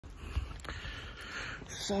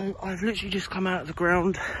So I've literally just come out of the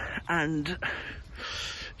ground, and do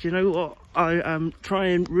you know what? I am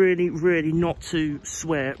trying really not to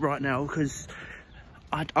swear right now, because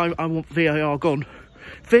I want VAR gone.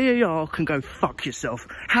 VAR can go fuck yourself.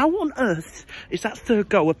 How on earth is that third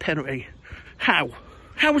goal a penalty? How?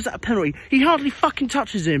 How is that a penalty? He hardly fucking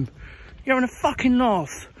touches him. You're having a fucking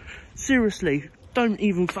laugh. Seriously, don't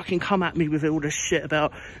even fucking come at me with all this shit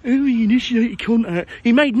about, oh, he initiated contact.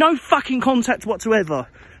 He made no fucking contact whatsoever.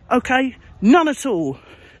 Okay? None at all.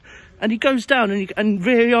 And he goes down and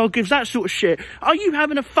VAR gives that sort of shit. Are you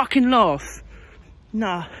having a fucking laugh?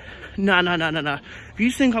 Nah. Nah. If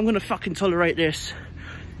you think I'm gonna fucking tolerate this,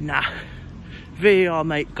 nah. VAR,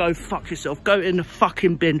 mate, go fuck yourself. Go in the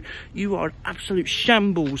fucking bin. You are an absolute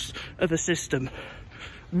shambles of a system.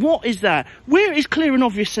 What is that? Where is clear and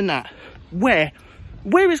obvious in that? Where?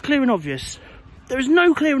 Where is clear and obvious? There is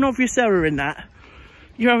no clear and obvious error in that.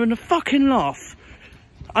 You're having a fucking laugh.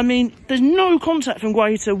 I mean, there's no contact from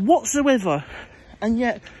Guaita whatsoever. And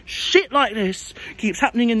yet, shit like this keeps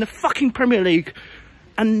happening in the fucking Premier League.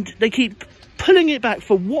 And they keep pulling it back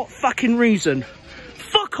for what fucking reason?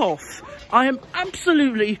 Fuck off. I am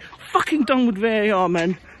absolutely fucking done with VAR,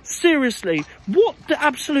 man. Seriously, what the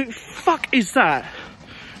absolute fuck is that?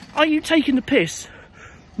 Are you taking the piss?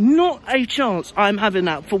 Not a chance I'm having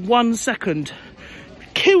that for 1 second.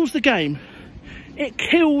 It kills the game. It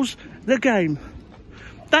kills the game.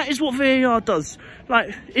 That is what VAR does.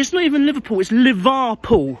 Like, it's not even Liverpool, it's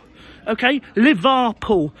LiVARpool. Okay?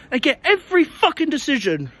 LiVARpool. They get every fucking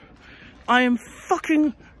decision. I am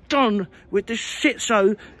fucking done with this shit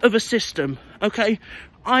show of a system. Okay?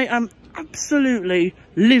 I am absolutely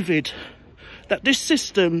livid that this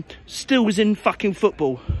system still is in fucking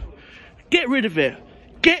football. Get rid of it.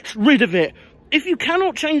 Get rid of it. If you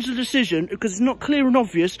cannot change the decision because it's not clear and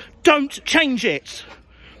obvious, don't change it.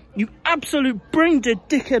 You absolute brain-dead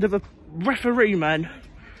dickhead of a referee, man.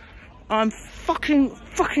 I'm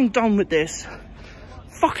fucking done with this.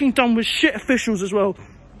 Fucking done with shit officials as well.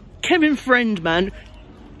 Kevin Friend, man.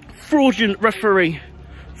 Fraudulent referee.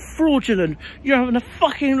 Fraudulent. You're having a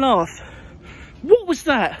fucking laugh. What was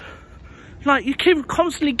that? Like, you keep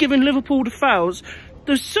constantly giving Liverpool the fouls.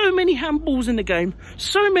 There's so many handballs in the game,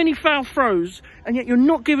 so many foul throws, and yet you're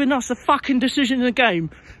not giving us a fucking decision in the game.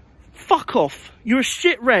 Fuck off. You're a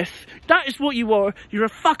shit ref. That is what you are. You're a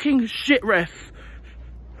fucking shit ref.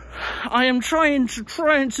 I am trying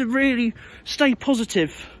to really stay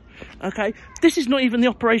positive. Okay? This is not even the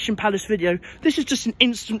Operation Palace video. This is just an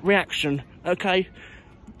instant reaction. Okay?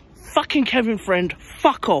 Fucking Kevin Friend,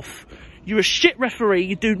 fuck off. You're a shit referee.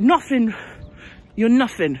 You do nothing. You're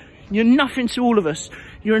nothing. You're nothing to all of us.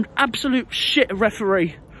 You're an absolute shit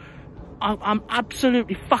referee. I'm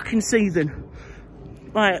absolutely fucking seething.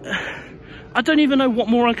 Like, I don't even know what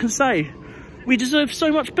more I can say. We deserve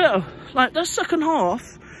so much better. Like, that second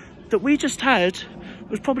half that we just had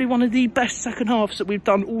was probably one of the best second halves that we've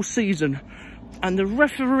done all season. And the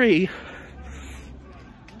referee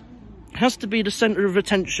has to be the centre of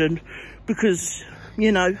attention because,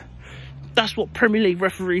 you know, that's what Premier League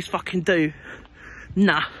referees fucking do.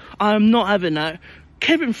 Nah, I'm not having that.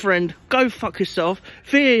 Kevin Friend, go fuck yourself.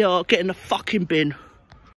 VAR, get in the fucking bin.